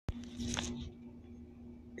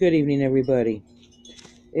Good evening, everybody.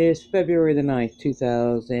 It is February the 9th,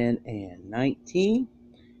 2019.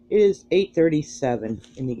 It is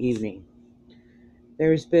 8:37 in the evening.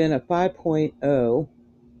 There's been a 5.0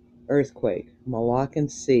 earthquake, Molucca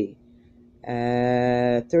Sea,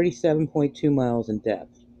 at 37.2 miles in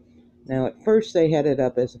depth. Now, at first they had it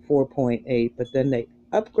up as a 4.8, but then they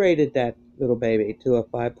upgraded that little baby to a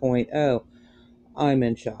 5.0. I'm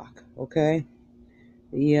in shock, okay?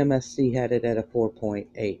 The Emsc had it at a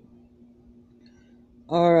 4.8.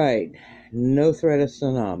 Alright, no threat of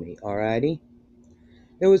tsunami, alrighty?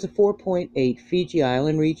 There was a 4.8 Fiji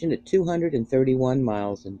Island region at 231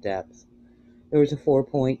 miles in depth. There was a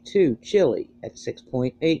 4.2 Chile at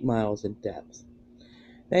 6.8 miles in depth.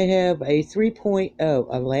 They have a 3.0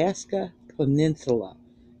 Alaska Peninsula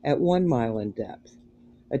at 1 mile in depth.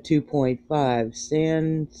 A 2.5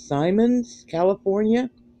 San Simon's, California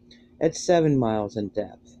at 7 miles in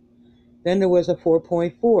depth. Then there was a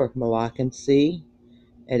 4.4 Molucca Sea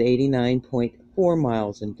at 89.4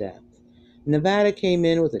 miles in depth. Nevada came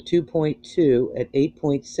in with a 2.2 at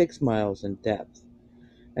 8.6 miles in depth.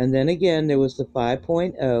 And then again, there was the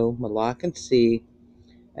 5.0 Molucca Sea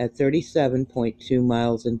at 37.2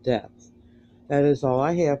 miles in depth. That is all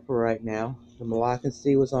I have for right now. The Molucca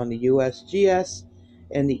Sea was on the Usgs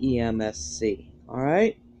and the Emsc. All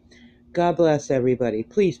right? God bless everybody.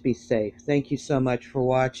 Please be safe. Thank you so much for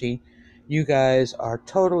watching. You guys are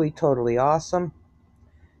totally awesome.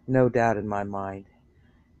 No doubt in my mind.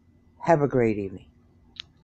 Have a great evening.